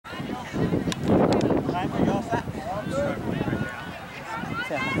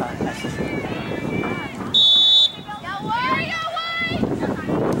这样的话还是。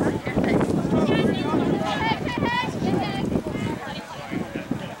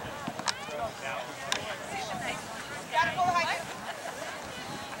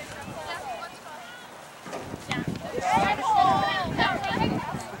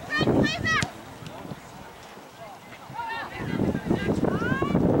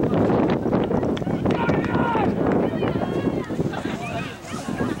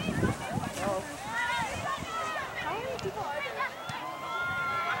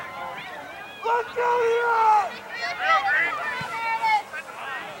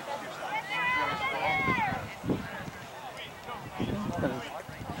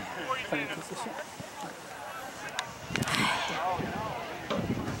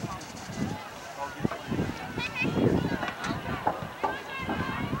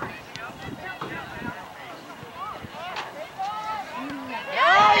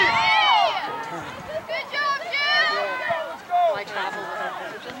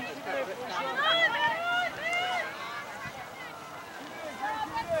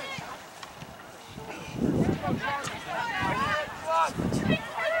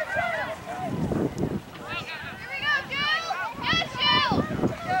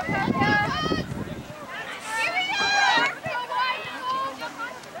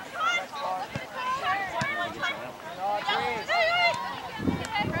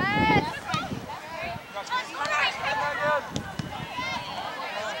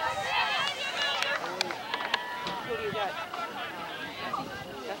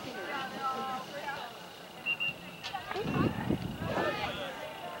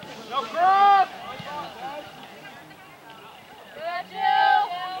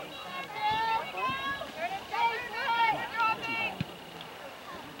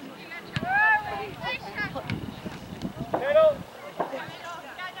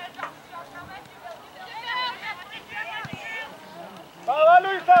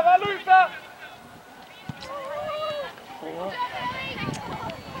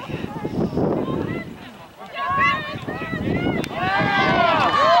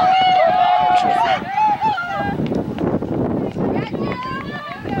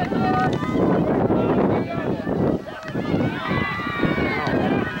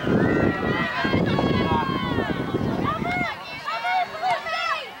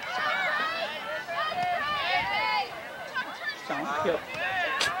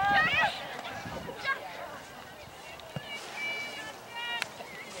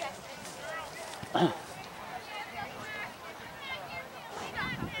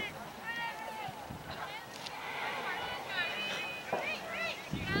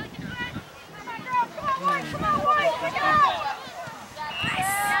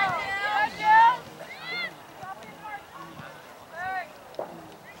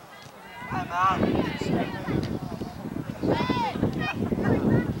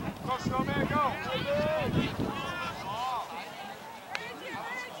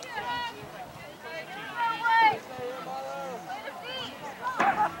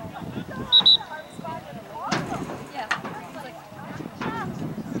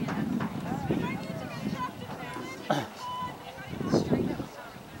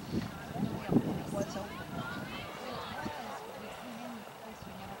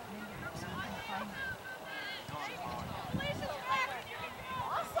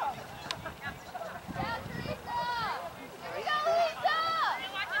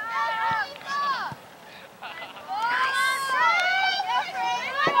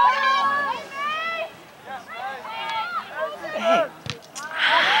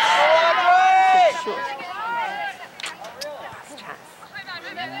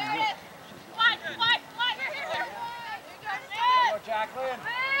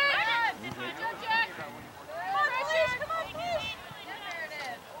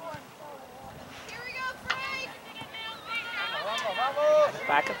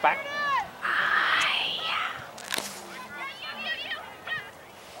 Back.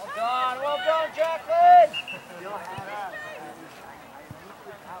 Well done, Jacqueline!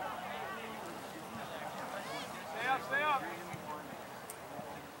 Stay up.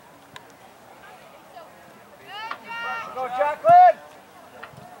 Go, Jacqueline!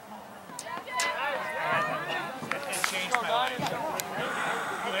 It changed my life.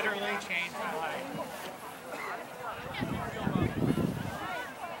 Literally changed my life.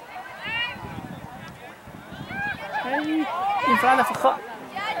 Hey, in front of her.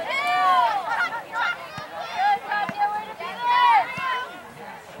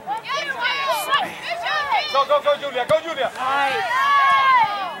 Go, Julia! Go, Julia!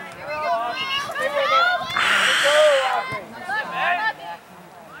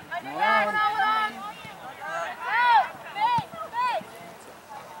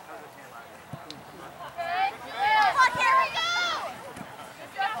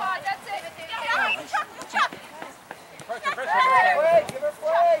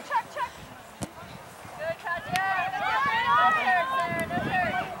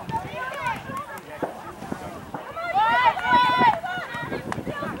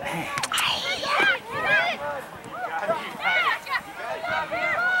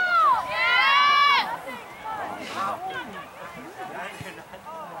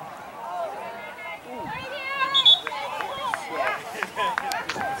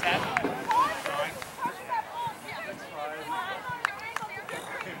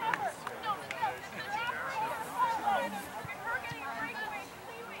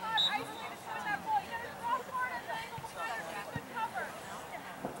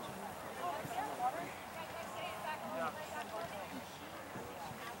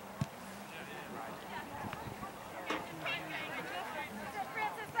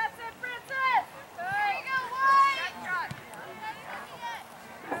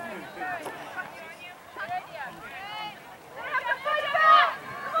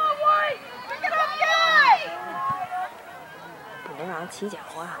 能让人起脚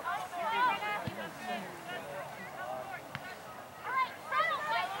啊！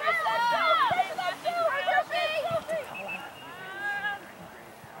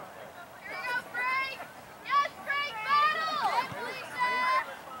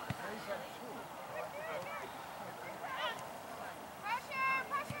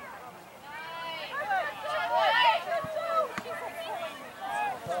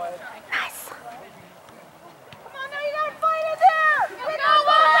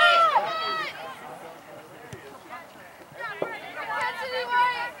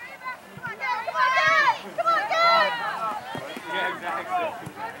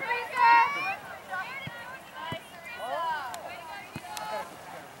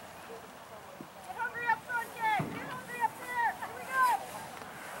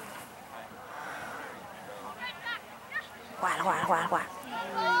 坏了！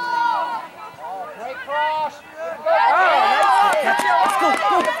 Great cross. Let's go.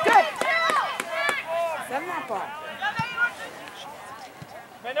 Good. Send that ball.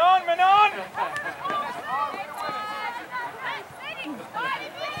 Men on.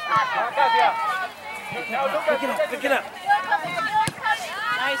 Pick it up.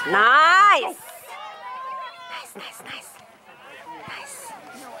 Nice.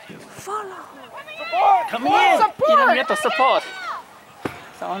 Follow. Come in. Inom nyo to, support.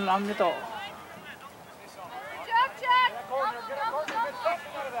 Sa on nyo to.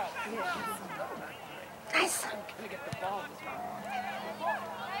 Nice.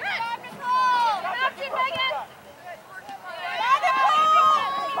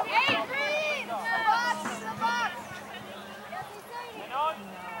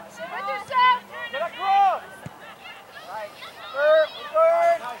 Get across. Right.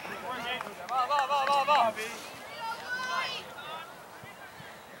 Third. Va.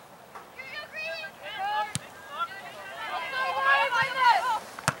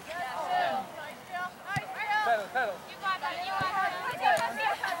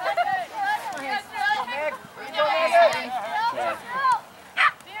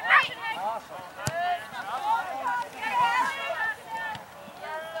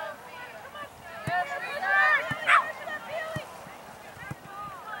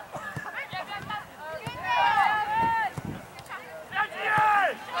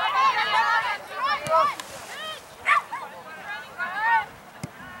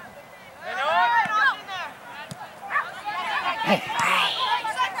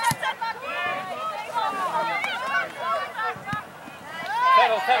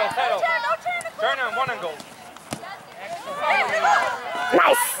 Settle. Settle. Turn on one and go.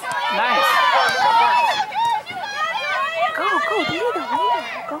 Nice. Go, leader.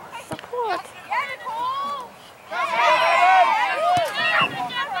 Go support.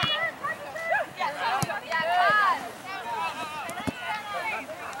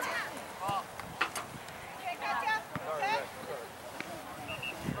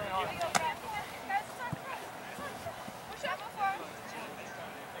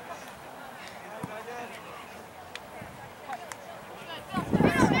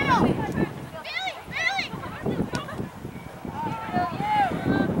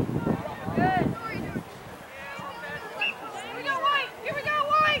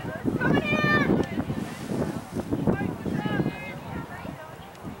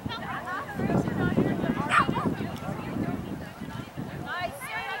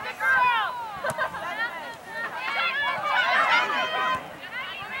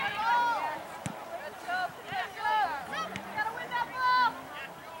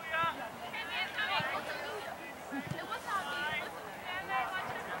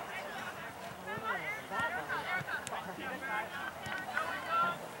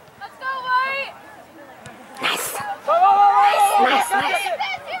 Nice.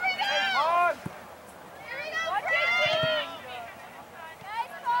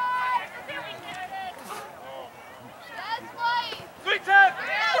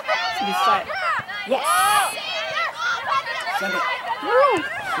 This side. Yes. Send it. Woo.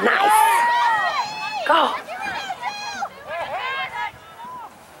 Nice. Go.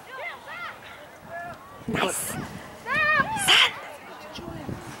 Nice. Set.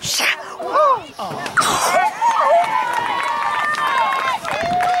 Shot. Oh.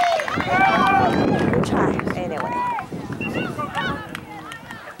 Good try. Anyway.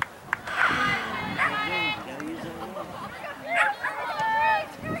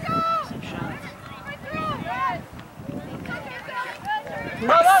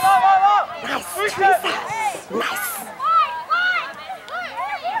 Nice, Teresa. Nice.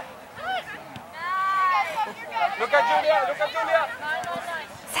 Look at Julia, look at Julia.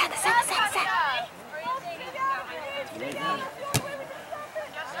 Set.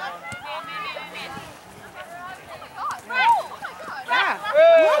 Yeah.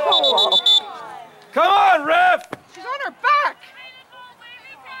 Whoa. Come on, ref. She's on her back.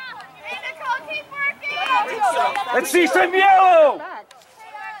 Let's see some yellow. Back.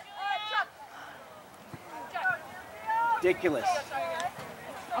 Ridiculous.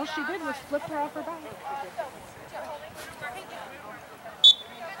 All she did was flip her off her back.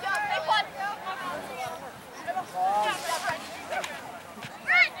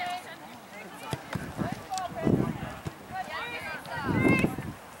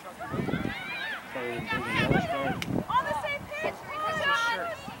 On the same page,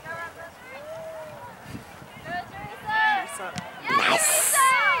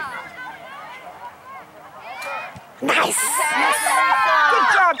 Nice. Good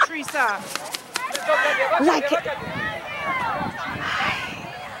job, Teresa. Like it.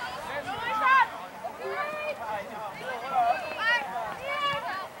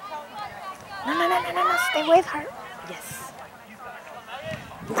 No. Stay with her. Yes.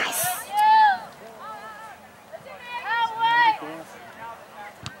 Nice.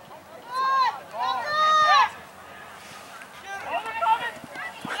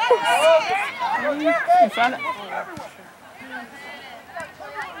 In front.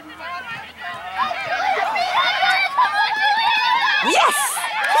 Yes.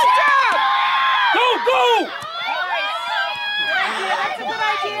 Good job. Go! That's a good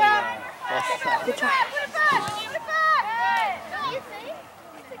idea. Good try.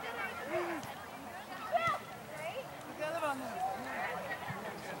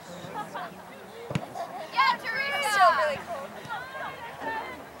 Yeah, Teresa. Still really cool.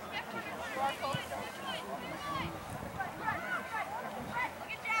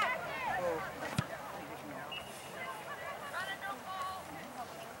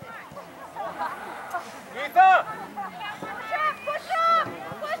 Ethan! Push up!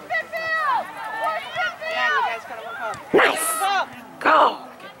 Push Deerfield! Push Deerfield! Yeah, you guys gotta move up. Nice. Move up. Go.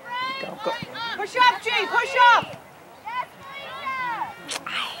 Go. Push up, G. Push up.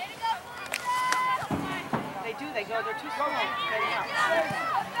 They do. They go. They're too slow. Getting up.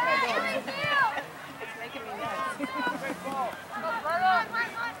 It's making me nuts.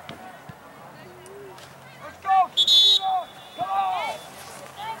 Let's go! Come on!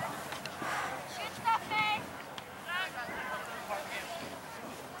 Good stuff, May.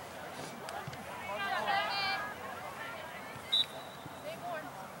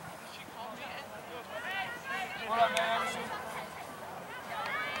 Hold on, man.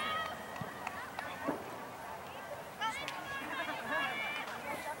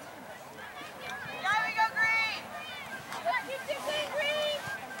 Yeah, we go green. Keep it green.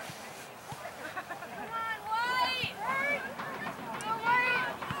 Come on, white. Go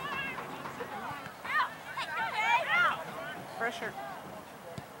white. Pressure.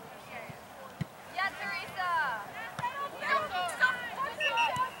 Yeah, Teresa.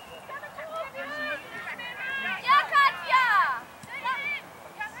 Yeah, Katya.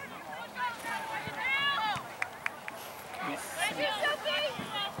 Nice.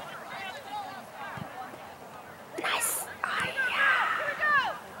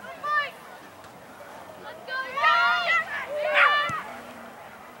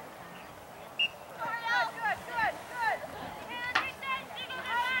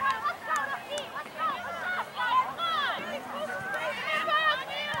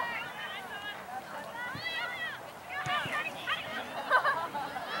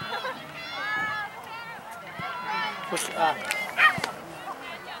 Push up.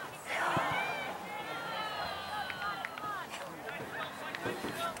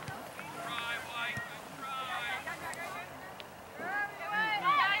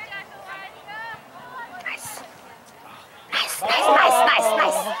 Nice.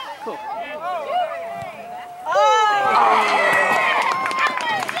 Cool.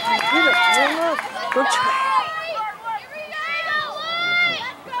 Good try.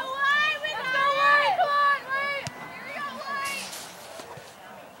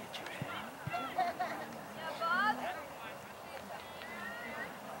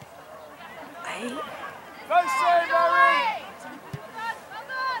 Nice save, Larry!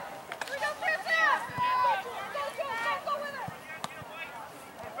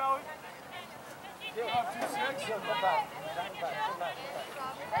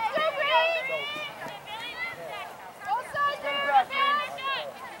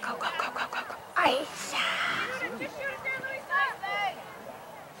 Go, go, go, go, go, go. Ay,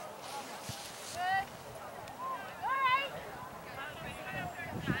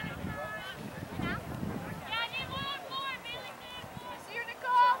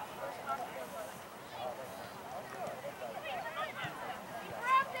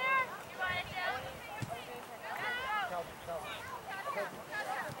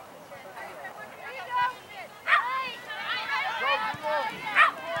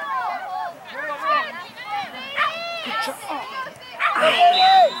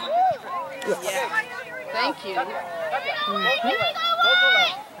 Thank you.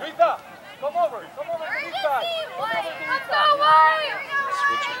 Rita, come over to this side. Come over to this side.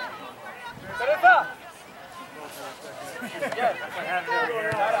 Teresa! Yes.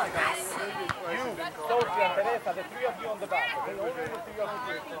 You, Sophie and Teresa, the three of you on the back. Okay, only the three of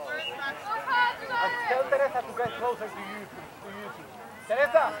you. And tell Teresa to get closer to you two.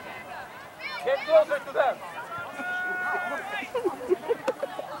 Teresa, get closer to them.